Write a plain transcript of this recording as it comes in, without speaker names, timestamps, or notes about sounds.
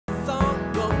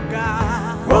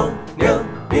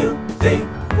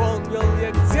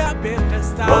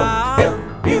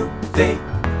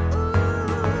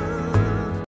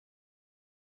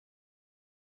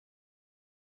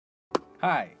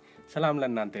ሃይ ሰላም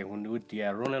ለእናንተ ይሁን ውድ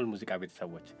የሮኔል ሙዚቃ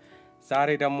ቤተሰቦች ዛሬ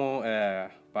ደግሞ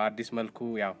በአዲስ መልኩ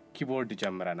ያው ኪቦርድ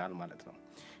ጀምረናል ማለት ነው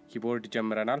ኪቦርድ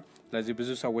ጀምረናል ስለዚህ ብዙ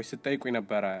ሰዎች ሲጠይቁኝ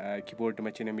ነበር ኪቦርድ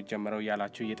መቼ ነው የሚጀምረው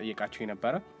ያላችሁ እየጠየቃችሁ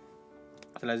ነበር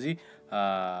ስለዚህ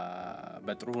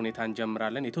በጥሩ ሁኔታ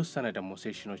እንጀምራለን የተወሰነ ደግሞ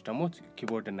ሴሽኖች ደግሞ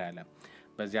ኪቦርድ እናያለን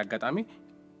በዚህ አጋጣሚ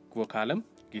ቮካልም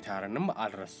ጊታርንም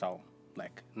አልረሳው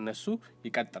ላይክ እነሱ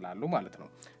ይቀጥላሉ ማለት ነው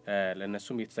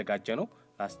ለነሱም የተዘጋጀ ነው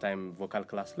last time vocal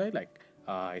class like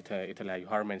የተለያዩ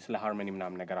harmony ስለ harmony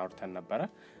ምናምን ነገር አውርተን ነበር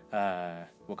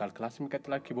vocal class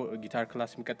የሚቀጥላል ጊታር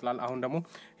ክላስ የሚቀጥላል አሁን ደግሞ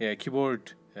ኪቦርድ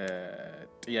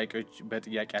ጥያቄዎች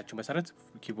በጥያቄያችሁ መሰረት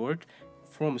ኪቦርድ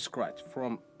from scratch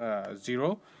from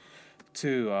zero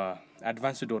to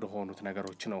advanced ወደ ሆኑት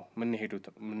ነገሮች ነው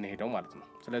ምን ሄደው ማለት ነው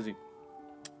ስለዚህ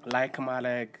ላይክ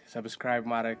ማድረግ ሰብስክራይብ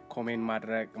ማድረግ ኮሜንት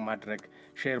ማድረግ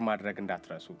ሼር ማድረግ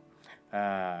እንዳትረሱ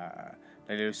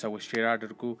ለሌሎች ሰዎች ሼር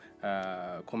አድርጉ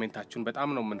ኮሜንታችሁን በጣም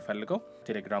ነው የምንፈልገው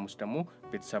ቴሌግራም ውስጥ ደግሞ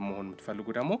ቤተሰብ መሆን የምትፈልጉ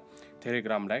ደግሞ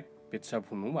ቴሌግራም ላይ ቤተሰብ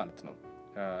ሁኑ ማለት ነው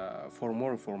for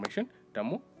more information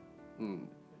ደግሞ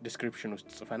ዲስክሪፕሽን ውስጥ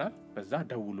ጽፈናል በዛ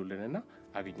ደውሉልንና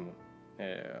አግኙ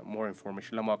more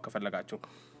information ለማወቅ ከፈለጋችሁ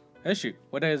እሺ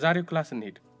ወደ ዛሬው ክላስ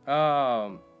እንሄድ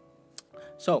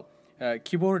so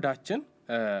ኪቦርዳችን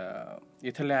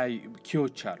የተለያየ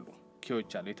ኪዎች አሉ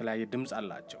የተለያየ ድምጽ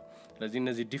አላቸው ስለዚህ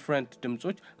እነዚህ ዲፈረንት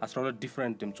ድምጾች 12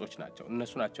 ዲፈረንት ድምጾች ናቸው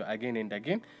እነሱ ናቸው again and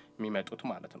again የሚመጡት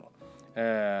ማለት ነው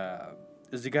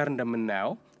እዚህ ጋር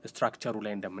እንደምናየው ስትራክቸሩ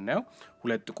ላይ እንደምናየው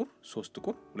ሁለት ጥቁር ሶስት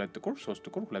ጥቁር ሁለት ጥቁር ሶስት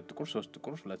ጥቁር ሁለት ጥቁር ሶስት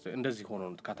ጥቁር እንደዚህ ሆኖ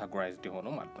ነው ካታጎራይዝድ ሆኖ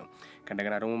ማለት ነው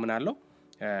ከእንደገና ደግሞ ምን አለው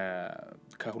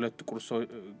ከሁለት ጥቁር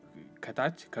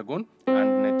ከታች ከጎን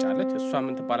አንድ ነጭ አለች እሷ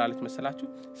ምን ትባላለች መሰላችሁ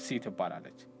ሲ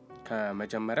ትባላለች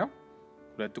ከመጀመሪያው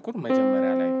ሁለት ጥቁር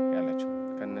መጀመሪያ ላይ ያለችው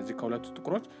ከነዚህ ከሁለቱ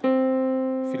ጥቁሮች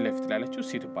ፊት ለፊት ላይ ያለችው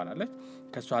ሲ ትባላለች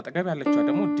ከሷ አጠገብ ያለችው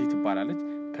ደግሞ ዲ ትባላለች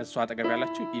ከሷ አጠገብ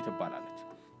ያለችው ኢ ትባላለች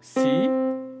ሲ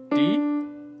ዲ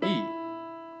ኢ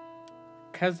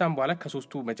ከዛም በኋላ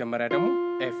ከሶስቱ መጀመሪያ ደግሞ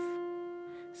ኤፍ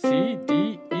ሲ ዲ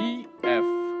ኢ ኤፍ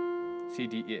ሲ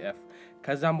ዲ ኢ ኤፍ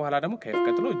ከዛም በኋላ ደግሞ ከኤፍ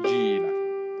ቀጥሎ ጂ ይላል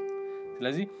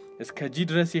ስለዚህ እስከ ጂ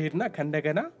ድረስ ይሄድና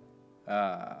ከእንደገና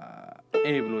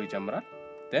ኤ ብሎ ይጀምራል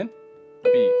then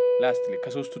ቢ ላስትሊ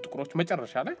ከሶስቱ ጥቁሮች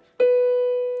መጨረሻ ላይ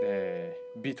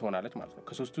ቢ ትሆናለች ማለት ነው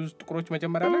ከሶስቱ ጥቁሮች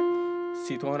መጀመሪያ ላይ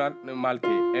ሲ ትሆናል ማለት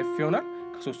ኤፍ ይሆናል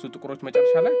ከሶስቱ ጥቁሮች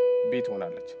መጨረሻ ላይ ቢ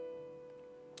ትሆናለች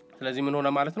ስለዚህ ምን ሆነ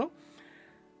ማለት ነው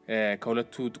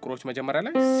ከሁለቱ ጥቁሮች መጀመሪያ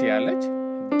ላይ ሲ ያለች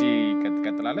ዲ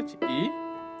ቀጥላለች ኢ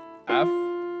ኤፍ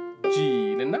ጂ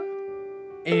እና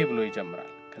ኤ ብሎ ይጀምራል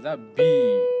ከዛ ቢ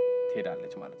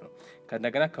ትሄዳለች ማለት ነው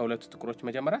ከእንደገና ከሁለቱ ጥቁሮች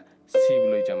መጀመሪያ ሲ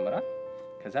ብሎ ይጀምራል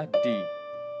ከዛ ዲ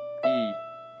ኢ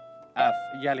ኤፍ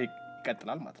እያለ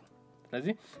ይቀጥላል ማለት ነው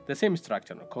ስለዚህ the same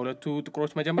structure ነው ከሁለቱ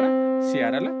ጥቁሮች መጀመሪያ ሲ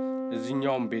አይደለ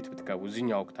እዚህኛውን ቤት ብትገቡ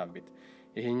እዚህኛው ኦክታቭ ቤት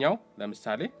ይሄኛው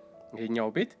ለምሳሌ ይሄኛው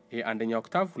ቤት ይሄ አንደኛው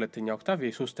ኦክታቭ ሁለተኛው ኦክታቭ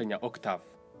ይሄ ሶስተኛው ኦክታቭ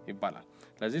ይባላል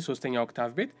ስለዚህ ሶስተኛው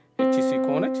ኦክታቭ ቤት እቺ ሲ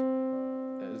ከሆነች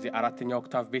እዚህ አራተኛው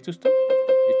ኦክታቭ ቤት ውስጥ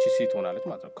እቺ ሲ ትሆናለች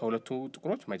ማለት ነው ከሁለቱ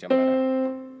ጥቁሮች መጀመሪያ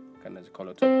ከነዚህ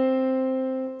ከሁለቱ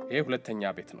ይሄ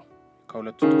ሁለተኛ ቤት ነው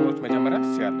ከሁለቱ ጥቁሮች መጀመሪያ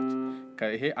ሲ ያለች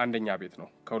ይሄ አንደኛ ቤት ነው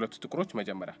ከሁለቱ ጥቁሮች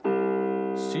መጀመሪያ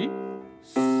ሲ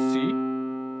ሲ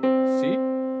ሲ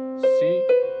ሲ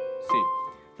ሲ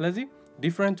ስለዚህ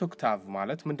ዲፈረንት ኦክታቭ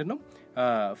ማለት ምንድነው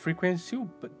ፍሪኩዌንሲው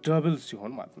ደብል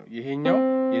ሲሆን ማለት ነው ይሄኛው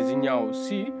የዚህኛው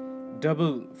ሲ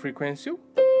ደብል ፍሪኩዌንሲው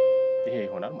ይሄ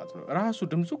ይሆናል ማለት ነው ራሱ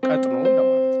ድምጹ ቀጥኖ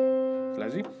እንደማለት ነው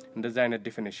ስለዚህ እንደዛ አይነት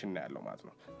ዲፊኒሽን ነው ያለው ማለት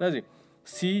ነው ስለዚህ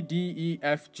ሲ ዲ ኢ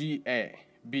ኤፍ ጂ ኤ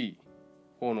ቢ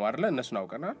ሆኖ አይደለ እነሱን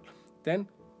አውቀናል then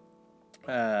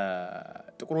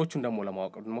ጥቁሮቹን ደግሞ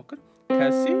ለማወቅ እንሞክር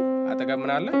ከሲ አጠገብ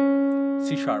ምን አለ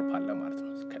ሲ ሻርፕ አለ ማለት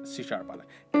ነው ሲ ሻርፕ አለ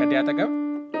ከዲ አጠገብ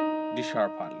ዲ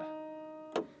ሻርፕ አለ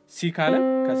ሲ ካልን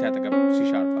ከሲ አጠገብ ሲ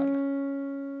ሻርፕ አለ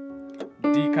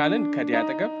ዲ ካልን ከዲ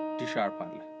አጠገብ ዲ ሻርፕ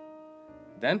አለ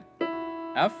then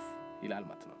ኤፍ ይላል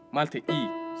ማለት ነው ማለት ኢ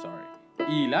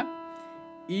ይላል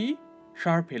ኢ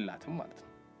ሻርፕ የላትም ማለት ነው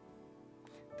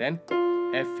then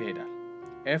ኤፍ ይሄዳል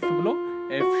ኤፍ ብሎ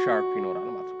ኤፍ ሻርፕ ይኖራል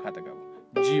ማለት ነው ካጠገቡ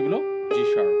ጂ ብሎ ጂ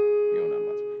ሻርፕ ይሆናል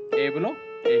ማለት ነው ኤ ብሎ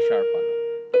ኤ ሻርፕ አለ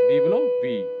ቢ ብሎ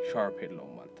ቢ ሻርፕ የለው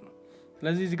ማለት ነው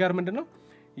ስለዚህ እዚህ ጋር ምንድነው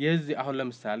የዚህ አሁን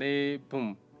ለምሳሌ ቡም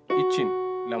ኢቺን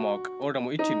ለማወቅ or ደግሞ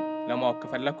ኢቺን ለማወቅ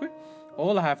ከፈለኩ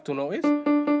all I have to know is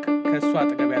ከሷ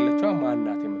አጠገብ ያለችው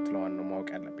ማናት የምትለዋን ነው ማወቅ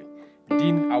ያለብኝ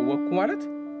ዲን አወቅኩ ማለት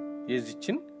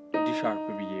የዚችን ዲ ሻርፕ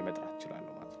ብዬ መጥራት ይችላል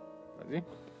ማለት ነው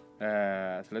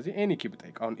ስለዚህ ኤኒ ኪ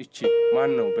ብጠይቃውን እቺ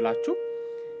ማን ነው ብላችሁ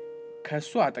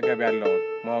ከሷ አጠገብ ያለው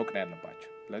ማወቅ ነው ያለባችሁ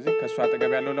ስለዚህ ከሷ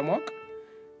አጠገብ ያለው ለማወቅ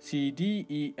C D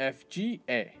E F G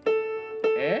A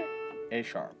A A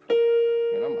sharp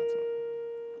ይሆናል ማለት ነው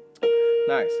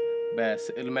ናይስ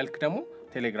በስዕል መልክ ደግሞ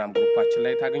ቴሌግራም ግሩፓችን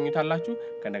ላይ ታገኙታላችሁ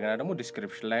ከእንደገና ደግሞ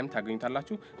ዲስክሪፕሽን ላይም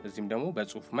ታገኙታላችሁ እዚህም ደግሞ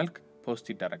በጽሁፍ መልክ ፖስት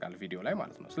ይደረጋል ቪዲዮ ላይ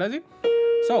ማለት ነው ስለዚህ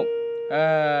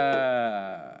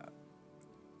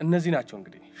እነዚህ ናቸው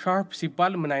እንግዲህ ሻርፕ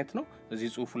ሲባል ምን አይነት ነው እዚህ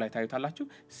ጽሁፉ ላይ ታዩታላችሁ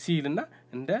ሲልና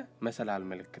እንደ መሰላል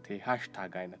ምልክት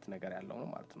ሃሽታግ አይነት ነገር ያለው ነው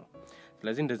ማለት ነው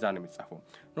ስለዚህ እንደዛ ነው የሚጻፈው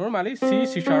ኖርማሊ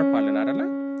ሲ ሻርፕ አለን አይደለ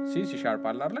ሲ ሻርፕ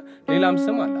አለ አይደለ ሌላም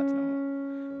ስም አላት ደግሞ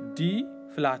ዲ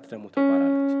ፍላት ደግሞ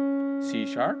ትባላለች ሲ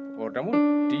ሻርፕ ኦር ደግሞ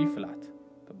ዲ ፍላት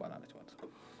ትባላለች ማለት ነው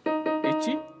እቺ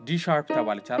ዲ ሻርፕ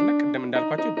ተባለች አይደለ ቅድም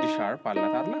እንዳልኳችሁ ዲ ሻርፕ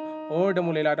አላት አይደለ ኦር ደግሞ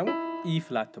ሌላ ደግሞ ኢ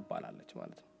ፍላት ትባላለች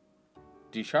ማለት ነው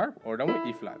ዲ ሻርፕ ኦር ደግሞ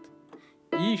ኢ ፍላት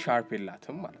ኢ ሻርፕ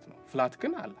የላትም ማለት ነው ፍላት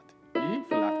ግን አላት ኢ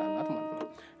ፍላት አላት ማለት ነው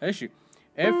እሺ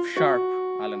ኤፍ ሻርፕ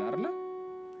አለን አይደለ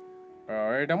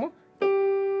ኦር ደግሞ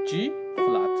ጂ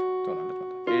ፍላት ትሆናለች ማለት ነው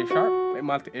ኤ ሻርፕ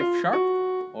ማለት ኤፍ ሻርፕ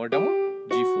ኦር ደግሞ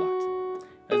ጂ ፍላት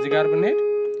እዚህ ጋር ብንሄድ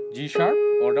ጂ ሻርፕ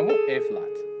ኦር ደግሞ ኤ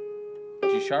ፍላት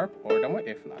ጂ ሻርፕ ኦር ደግሞ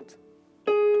ኤ ፍላት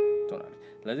ትሆናለች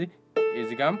ስለዚህ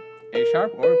እዚህ ጋርም ኤ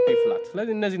ሻርፕ ኦር ቢ ፍላት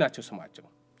ስለዚህ እነዚህ ናቸው ስማቸው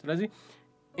ስለዚህ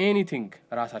anything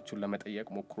ራሳችሁን ለመጠየቅ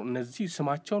ሞክሩ እነዚህ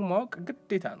ስማቸውን ማወቅ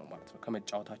ግዴታ ነው ማለት ነው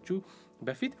ከመጫወታችሁ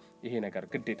በፊት ይሄ ነገር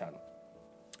ግዴታ ነው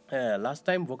ላስት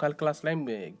ታይም ቮካል ክላስ ላይም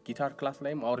ጊታር ክላስ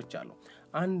ላይም አውርቻለሁ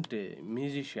አንድ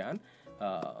ሚውዚሺያን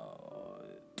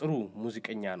ጥሩ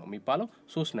ሙዚቀኛ ነው የሚባለው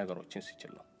ሶስት ነገሮችን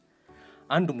ሲችል ነው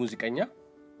አንድ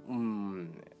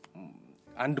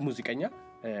ሙዚቀኛ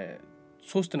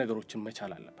ሶስት ነገሮችን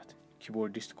መቻል አለበት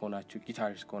ኪቦርዲስት ከሆናችሁ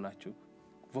ጊታሪስት ከሆናችሁ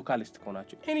vocalist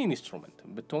ከሆናችሁ any instrument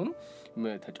ብትሆኑ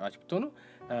ተጫዋች ብትሆኑ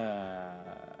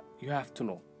you have to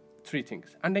know three things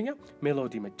አንደኛ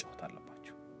ሜሎዲ መጫወት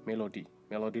አለባችሁ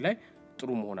ሜሎዲ ላይ ጥሩ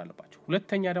መሆን አለባችሁ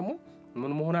ሁለተኛ ደግሞ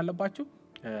ምን መሆን አለባችሁ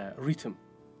ሪትም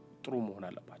ጥሩ መሆን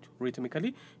አለባችሁ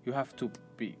rhythmically you have to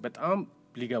be በጣም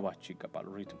ሊገባችሁ ይገባል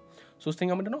ሪትም ሶስተኛ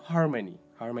ምንድነው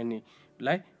ሃርመኒ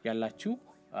ላይ ያላችሁ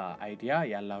አይዲያ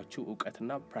ያላችሁ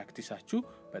ዕውቀትና ፕራክቲሳችሁ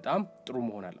በጣም ጥሩ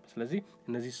መሆን አለበት ስለዚህ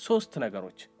እነዚህ ሶስት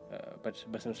ነገሮች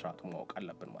በስነ ስርዓቱ ማወቅ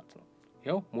አለብን ማለት ነው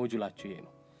ይሄው ሞጁላችሁ ይሄ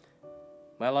ነው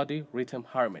ሜሎዲ ሪትም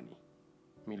ሃርመኒ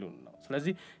ሚሉን ነው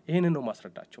ስለዚህ ይሄንን ነው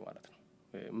ማስረዳችሁ ማለት ነው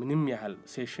ምንም ያህል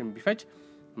ሴሽን ቢፈጅ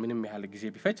ምንም ያህል ጊዜ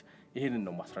ቢፈጅ ይሄንን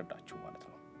ነው ማስረዳችሁ ማለት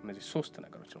ነው እነዚህ ሶስት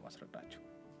ነገሮች ነው ማስረዳችሁ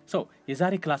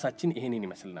የዛሬ ክላሳችን ይሄንን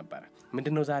ይመስል ነበር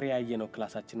ምንድነው ዛሬ ያየነው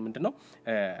ክላሳችን ምንድነው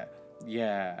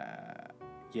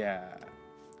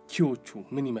የኪዎቹ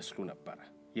ምን ይመስሉ ነበር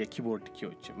የኪቦርድ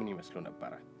ኪዎች ምን ይመስሉ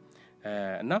ነበር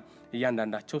እና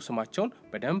እያንዳንዳቸው ስማቸውን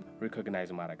በደንብ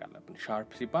ሪኮግናይዝ ማድረግ አለብን ሻርፕ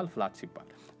ሲባል ፍላት ሲባል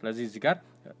ስለዚህ እዚህ ጋር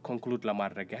ኮንክሉድ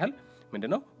ለማድረግ ያህል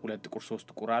ምንድነው ሁለት ጥቁር ሶስት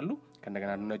ጥቁር አሉ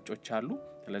ከእንደገና ነጮች አሉ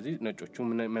ስለዚህ ነጮቹ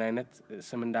ምን አይነት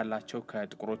ስም እንዳላቸው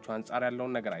ከጥቁሮቹ አንፃር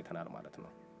ያለውን ነገር አይተናል ማለት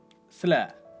ነው ስለ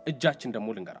እጃችን ደግሞ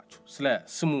ልንገራችሁ ስለ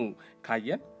ስሙ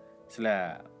ካየን ስለ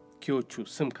ኪዎቹ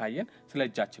ስም ካየን ስለ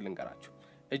እጃችን ልንገራችሁ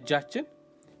እጃችን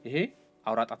ይሄ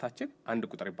አውራጣታችን አንድ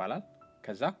ቁጥር ይባላል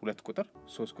ከዛ ሁለት ቁጥር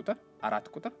ሶስት ቁጥር አራት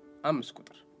ቁጥር አምስት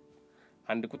ቁጥር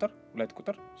አንድ ቁጥር ሁለት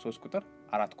ቁጥር ሶስት ቁጥር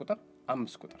አራት ቁጥር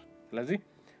አምስት ቁጥር ስለዚህ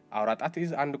አውራጣት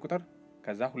ይዝ አንድ ቁጥር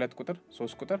ከዛ ሁለት ቁጥር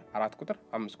ሶስት ቁጥር አራት ቁጥር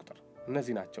አምስት ቁጥር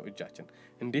እነዚህ ናቸው እጃችን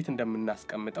እንዴት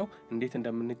እንደምናስቀምጠው እንዴት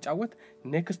እንደምንጫወት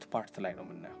ኔክስት ፓርት ላይ ነው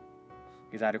የምናየው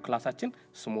የዛሬው ክላሳችን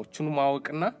ስሞቹን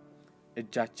ማወቅና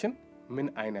እጃችን ምን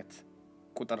አይነት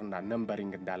ቁጥርና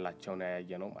ነምበሪንግ እንዳላቸው ነው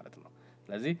ያየነው ማለት ነው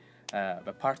ስለዚህ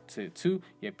በፓርት 2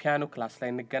 የፒያኖ ክላስ ላይ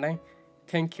እንገናኝ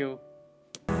thank you